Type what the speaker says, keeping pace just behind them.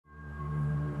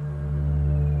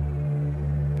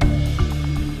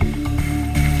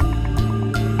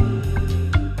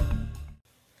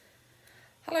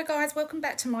guys, welcome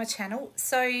back to my channel.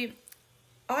 So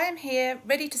I am here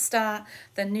ready to start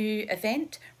the new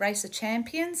event, Race of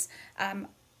Champions.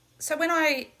 So when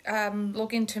I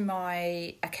log into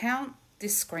my account,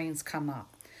 this screen's come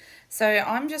up. So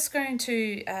I'm just going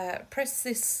to press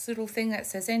this little thing that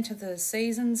says enter the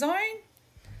season zone,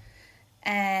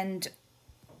 and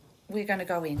we're going to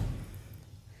go in.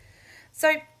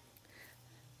 So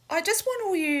I just want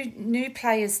all you new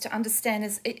players to understand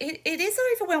it is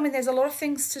overwhelming. There's a lot of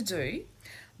things to do,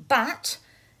 but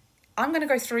I'm going to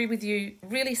go through with you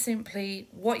really simply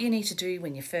what you need to do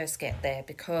when you first get there,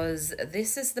 because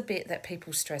this is the bit that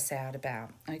people stress out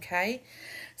about, okay?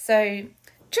 So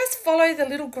just follow the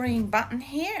little green button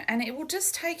here and it will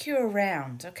just take you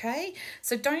around, okay?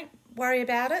 So don't worry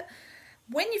about it.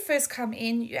 When you first come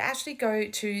in, you actually go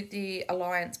to the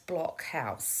Alliance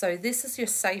Blockhouse. So this is your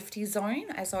safety zone,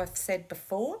 as I've said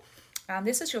before.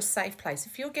 This is your safe place.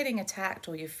 If you're getting attacked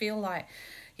or you feel like,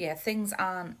 yeah, things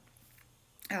aren't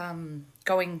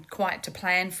going quite to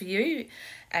plan for you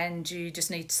and you just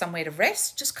need somewhere to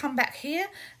rest, just come back here.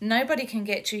 Nobody can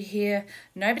get you here.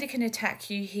 Nobody can attack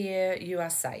you here. You are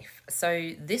safe.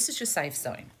 So this is your safe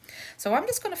zone. So I'm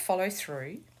just going to follow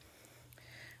through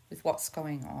with what's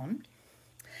going on.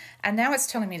 And now it's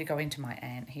telling me to go into my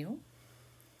anthill.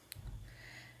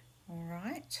 All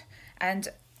right. And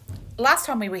last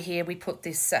time we were here, we put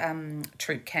this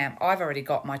troop camp. I've already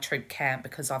got my troop camp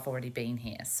because I've already been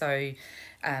here. So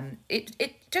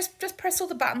just press all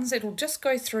the buttons. It'll just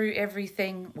go through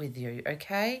everything with you,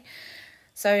 okay?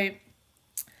 So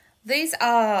these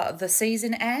are the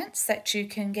season ants that you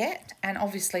can get. And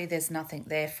obviously there's nothing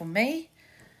there for me.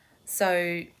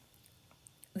 So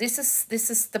this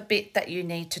is the bit that you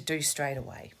need to do straight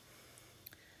away.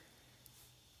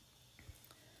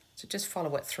 So just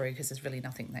follow it through because there's really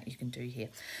nothing that you can do here.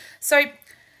 So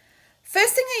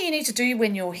first thing that you need to do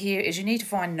when you're here is you need to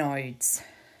find nodes.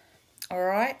 All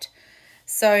right.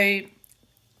 So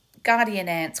Guardian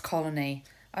Ants Colony.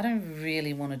 I don't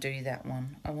really want to do that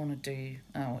one. I want to do,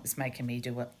 oh, it's making me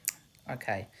do it.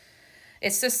 Okay.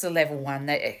 It's just a level one.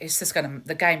 It's just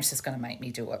the game's just gonna make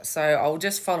me do it. So I'll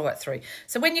just follow it through.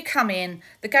 So when you come in,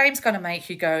 the game's gonna make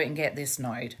you go and get this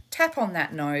node. Tap on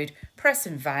that node, press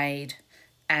invade,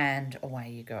 and away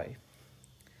you go.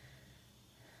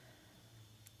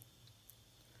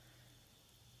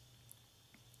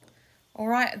 All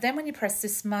right, then when you press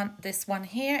this one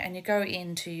here and you go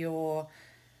into your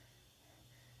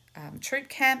troop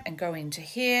camp and go into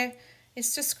here,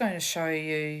 it's just going to show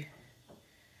you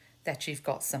that you've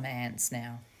got some ants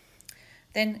now.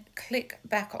 Then click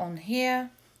back on here.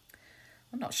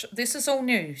 I'm not sure, this is all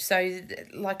new, so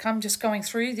like I'm just going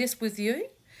through this with you.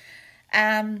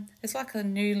 It's like a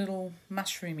new little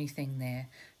mushroomy thing there.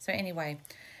 So anyway,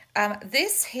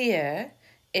 this here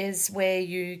is where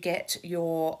you get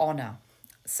your honor.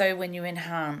 So when you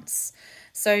enhance,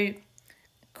 so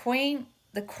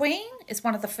the queen is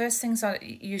one of the first things that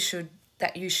you should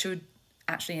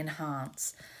actually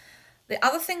enhance. The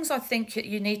other things I think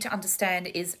you need to understand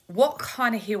is what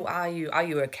kind of heal are you? Are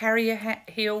you a carrier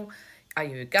heal? Are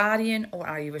you a guardian? Or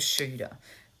are you a shooter?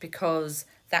 Because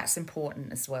that's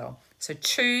important as well. So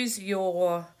choose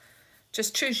your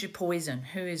poison.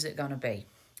 Who is it going to be?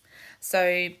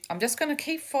 So I'm just going to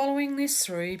keep following this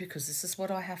through because this is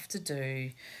what I have to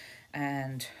do.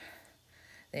 And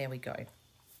there we go.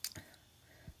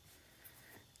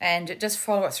 And just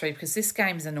follow it through because this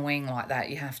game's annoying like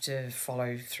that. You have to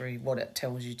follow through what it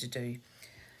tells you to do.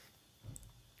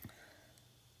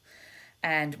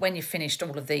 And when you've finished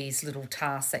all of these little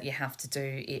tasks that you have to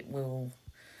do, it will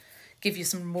give you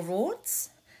some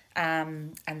rewards.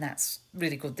 And that's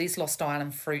really good. These Lost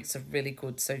Island fruits are really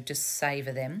good, so just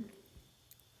savour them.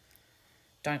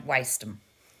 Don't waste them.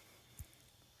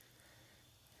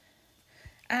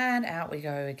 And out we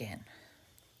go again.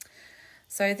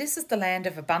 So this is the Land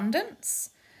of Abundance.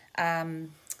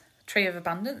 Tree of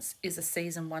Abundance is a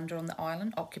season wonder on the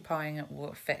island. Occupying it will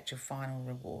affect your final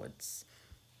rewards.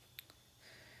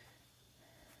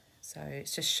 So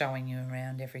it's just showing you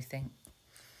around everything.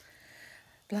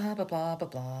 Blah, blah, blah, blah,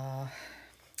 blah.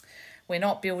 We're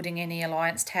not building any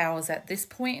Alliance towers at this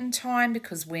point in time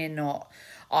because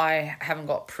I haven't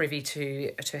got privy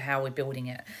to how we're building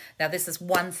it. Now, this is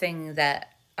one thing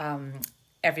that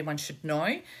everyone should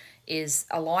know is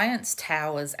Alliance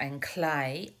towers and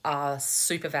clay are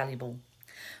super valuable.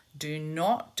 Do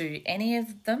not do any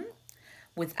of them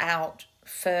without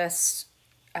first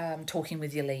talking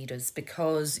with your leaders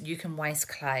because you can waste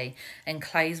clay, and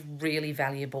clay is really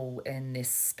valuable in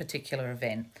this particular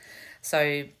event.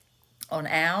 So On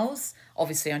ours,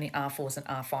 obviously only R4s and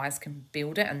R5s can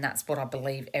build it, and that's what I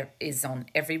believe is on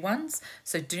everyone's.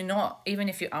 So do not, even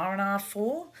if you are an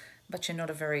R4, but you're not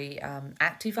a very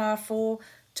active R4,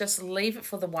 just leave it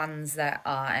for the ones that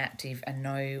are active and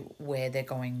know where they're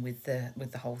going with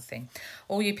the whole thing.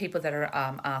 All you people that are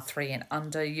R3 and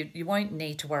under, you won't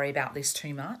need to worry about this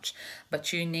too much,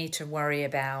 but you need to worry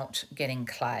about getting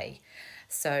clay.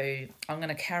 So I'm going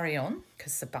to carry on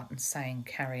because the button's saying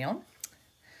carry on.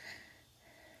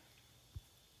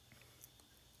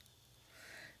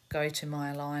 Go to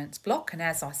my alliance block, and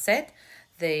as I said,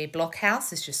 the block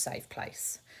house is your safe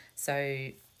place. So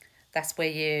that's where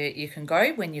you can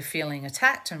go when you're feeling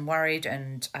attacked and worried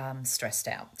and stressed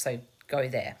out. So go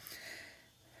there.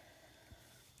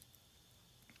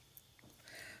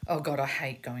 Oh God, I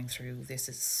hate going through all this.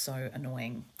 It's so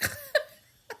annoying.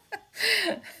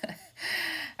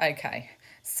 Okay,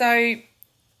 so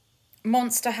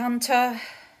Monster Hunter.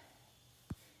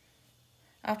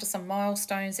 After some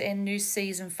milestones end, new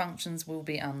season functions will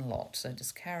be unlocked. So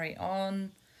just carry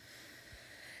on.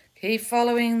 Keep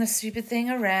following the stupid thing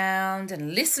around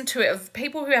and listen to it. Of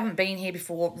people who haven't been here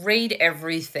before, read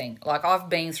everything. Like, I've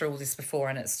been through all this before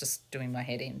and it's just doing my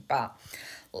head in. But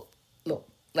look,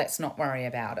 let's not worry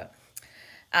about it.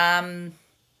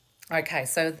 Okay,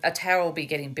 so a tower will be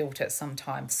getting built at some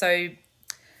time. So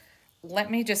let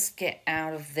me just get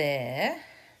out of there.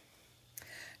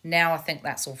 Now I think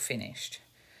that's all finished.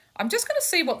 I'm just going to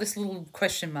see what this little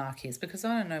question mark is because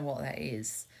I don't know what that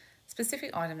is.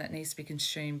 Specific item that needs to be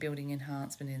consumed, building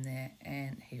enhancement in there,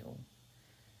 anthill.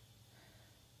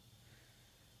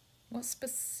 What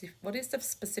is the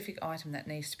specific item that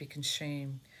needs to be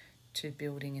consumed to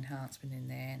building enhancement in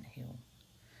the anthill?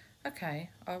 Okay,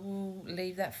 I will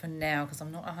leave that for now because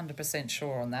I'm not 100%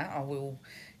 sure on that. I will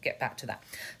get back to that.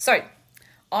 So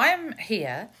I'm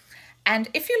here, and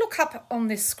if you look up on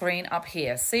this screen up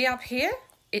here, see up here,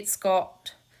 it's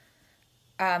got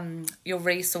your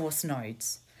resource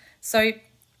nodes. So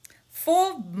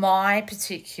for my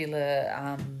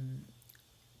particular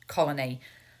colony,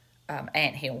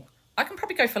 anthill, I can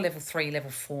probably go for level 3, level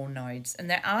 4 nodes, and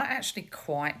they are actually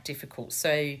quite difficult.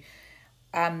 So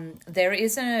there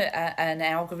is an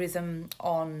algorithm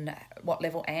on what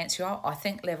level ants you are. I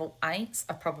think level 8s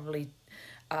are probably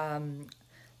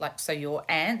so your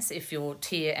ants, if your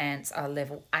tier ants are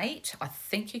level 8, I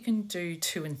think you can do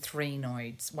 2 and 3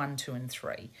 nodes, 1, 2 and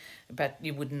 3, but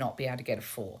you would not be able to get a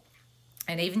 4.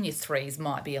 And even your 3s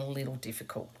might be a little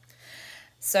difficult.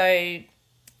 So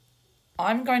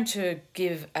I'm going to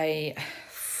give a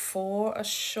 4 a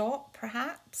shot,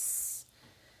 perhaps.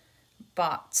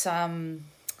 But I've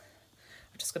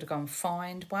just got to go and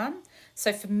find one.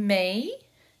 So for me,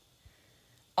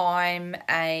 I'm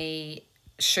a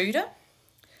shooter.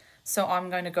 So I'm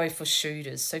going to go for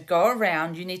shooters. So go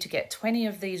around. You need to get 20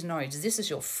 of these nodes. This is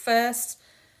your first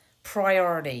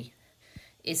priority,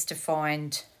 is to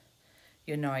find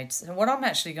your nodes. And what I'm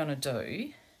actually going to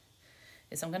do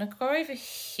is I'm going to go over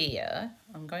here.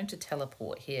 I'm going to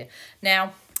teleport here.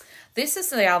 Now, this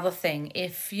is the other thing.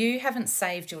 If you haven't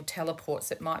saved your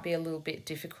teleports, it might be a little bit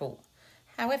difficult.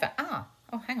 However, oh,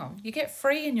 hang on. You get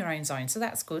free in your own zone, so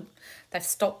that's good. They've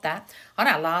stopped that. On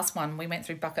our last one, we went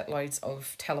through bucket loads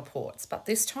of teleports, but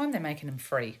this time they're making them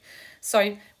free.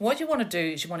 So what you want to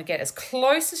do is you want to get as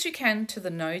close as you can to the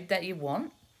node that you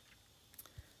want.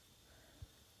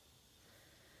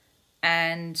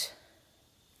 And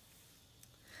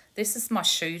this is my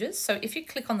shooters. So if you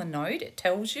click on the node, it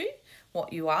tells you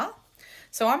what you are.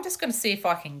 So I'm just going to see if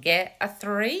I can get a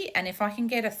 3. And if I can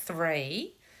get a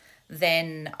 3,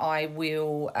 then I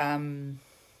will,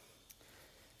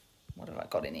 what have I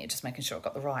got in here? Just making sure I've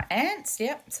got the right ants.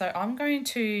 Yep. So I'm going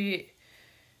to,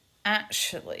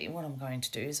 actually, what I'm going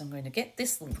to do is I'm going to get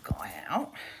this little guy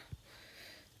out.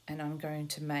 And I'm going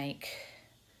to make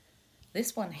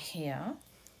this one here.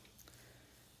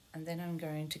 And then I'm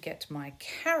going to get my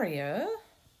carrier.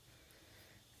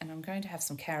 And I'm going to have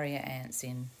some carrier ants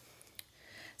in.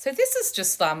 So this is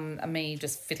just me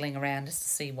just fiddling around just to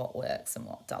see what works and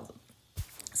what doesn't.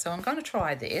 So I'm going to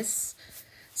try this.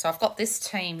 So I've got this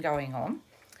team going on.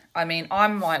 I mean,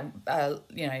 I'm like,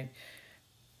 you know,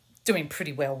 doing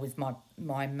pretty well with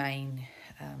my main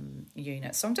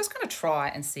unit. So I'm just going to try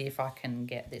and see if I can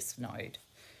get this node.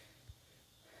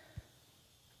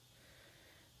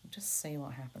 Just see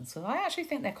what happens. So I actually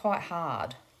think they're quite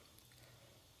hard.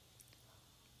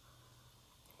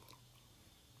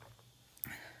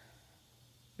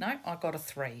 No, I got a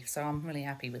 3, so I'm really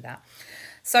happy with that.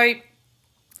 So,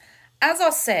 as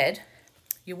I said,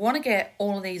 you want to get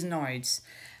all of these nodes.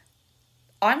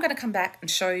 I'm going to come back and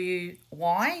show you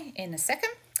why in a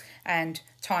second. and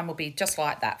time will be just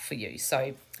like that for you.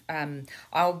 So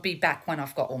I'll be back when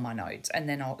I've got all my nodes, and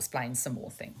then I'll explain some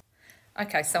more things.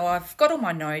 Okay, so I've got all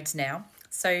my nodes now.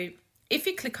 So if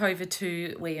you click over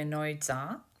to where your nodes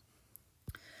are,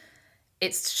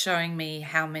 it's showing me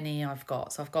how many I've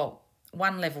got. So I've got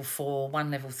one level 4,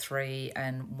 one level 3,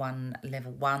 and one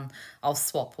level 1. I'll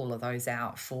swap all of those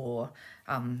out for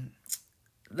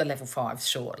the level 5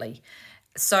 shortly.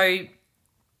 So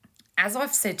as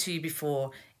I've said to you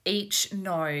before, each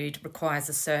node requires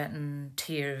a certain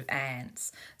tier of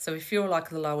ants. So if you're like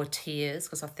the lower tiers,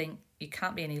 because I think you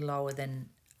can't be any lower than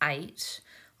 8,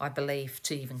 I believe,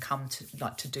 to even come to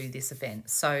to do this event.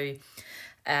 So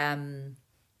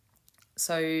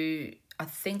I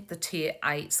think the tier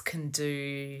 8s can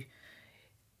do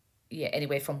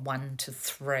anywhere from 1 to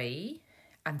 3,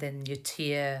 and then your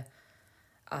tier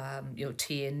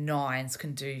 9s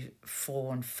can do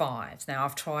 4 and 5s. Now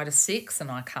I've tried a 6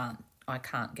 and I can't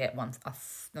get one.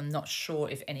 I'm not sure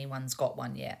if anyone's got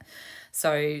one yet.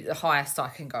 So the highest I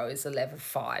can go is a level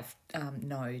 5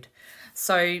 node.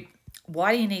 So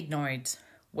why do you need nodes?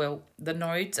 Well, the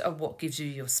nodes are what gives you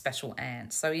your special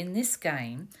ants. So in this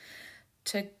game,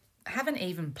 to have an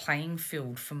even playing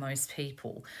field for most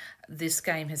people, this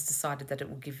game has decided that it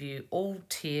will give you all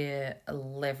tier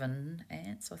 11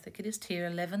 ants. I think it is tier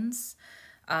 11s.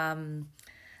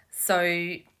 So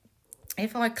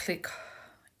if I click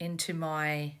into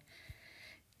my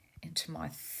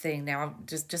thing now,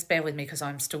 just bear with me because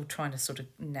I'm still trying to sort of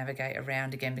navigate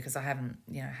around again, because I haven't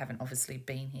obviously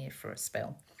been here for a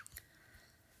spell.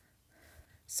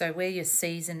 So where your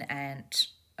season ant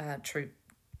troop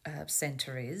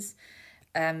center is,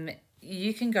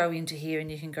 you can go into here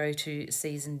and you can go to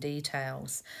season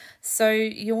details. So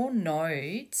your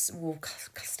nodes will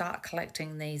start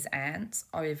collecting these ants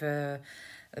over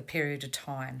a period of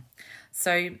time.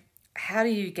 So how do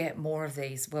you get more of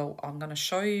these? Well, I'm going to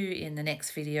show you in the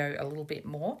next video a little bit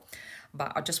more,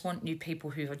 but I just want you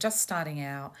people who are just starting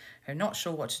out, who are not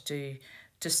sure what to do,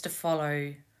 just to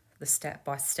follow the step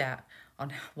by step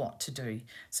on what to do,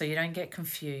 so you don't get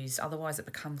confused. Otherwise it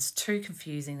becomes too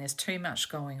confusing, there's too much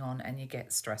going on and you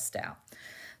get stressed out.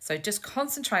 So just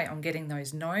concentrate on getting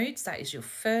those nodes. That is your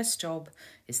first job,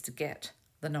 is to get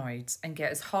the nodes and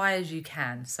get as high as you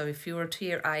can. So if you're a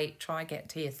tier 8, trying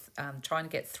to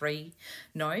get 3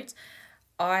 nodes.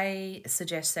 I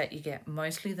suggest that you get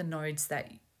mostly the nodes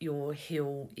that your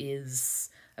hill is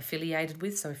affiliated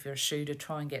with. So if you're a shooter,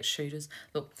 try and get shooters.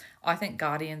 Look, I think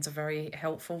guardians are very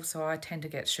helpful, so I tend to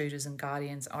get shooters and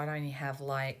guardians. I only have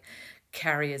like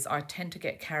carriers. I tend to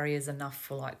get carriers enough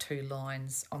for like 2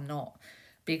 lines. I'm not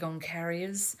big on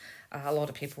carriers. A lot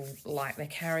of people like their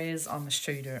carriers. I'm a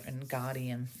shooter and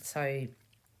guardian. So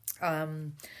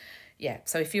yeah,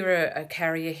 so if you're a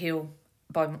carrier hill,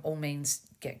 by all means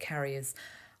get carriers.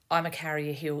 I'm a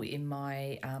carrier hill in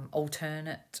my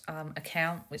alternate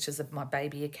account, which is my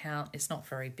baby account. It's not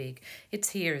very big. It's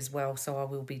here as well, so I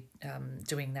will be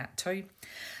doing that too.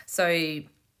 So,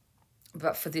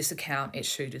 but for this account, it's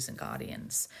shooters and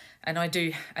guardians. And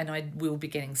I will be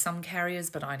getting some carriers,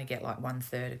 but I only get like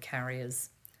 1/3 of carriers.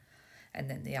 And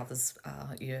then the others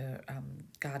are your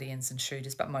guardians and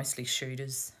shooters, but mostly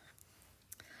shooters.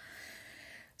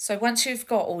 So once you've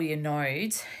got all your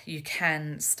nodes, you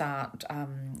can start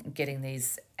getting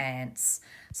these ants.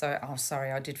 So, oh,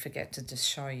 sorry, I did forget to just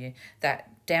show you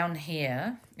that down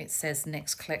here, it says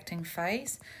next collecting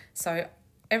phase. So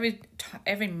every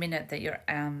minute that your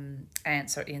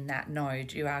ants are in that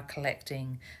node, you are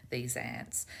collecting these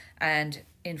ants. And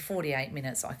in 48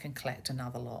 minutes, I can collect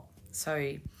another lot.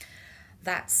 So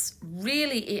that's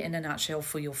really it in a nutshell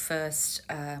for your first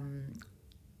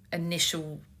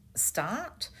initial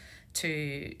start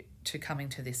to coming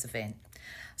to this event.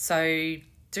 So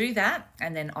do that,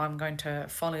 and then I'm going to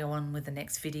follow on with the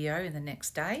next video in the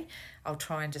next day. I'll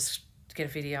try and just get a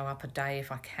video up a day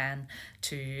if I can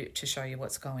to show you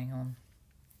what's going on.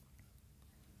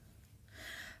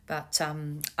 But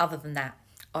other than that,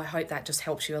 I hope that just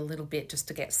helps you a little bit just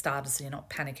to get started, so you're not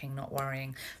panicking, not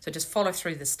worrying. So just follow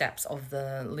through the steps of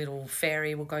the little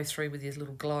fairy. We'll go through with his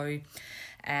little glow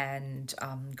and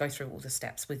go through all the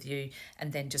steps with you,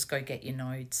 and then just go get your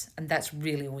nodes. And that's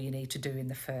really all you need to do in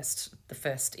the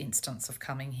first instance of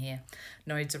coming here.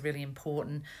 Nodes are really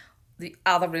important. The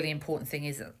other really important thing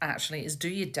is do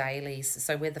your dailies.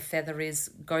 So where the feather is,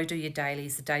 go do your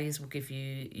dailies. The dailies will give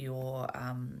you your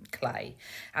clay,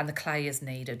 and the clay is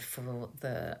needed for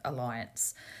the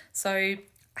alliance. So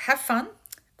have fun.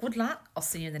 Good luck. I'll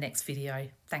see you in the next video.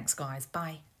 Thanks, guys.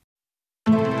 Bye.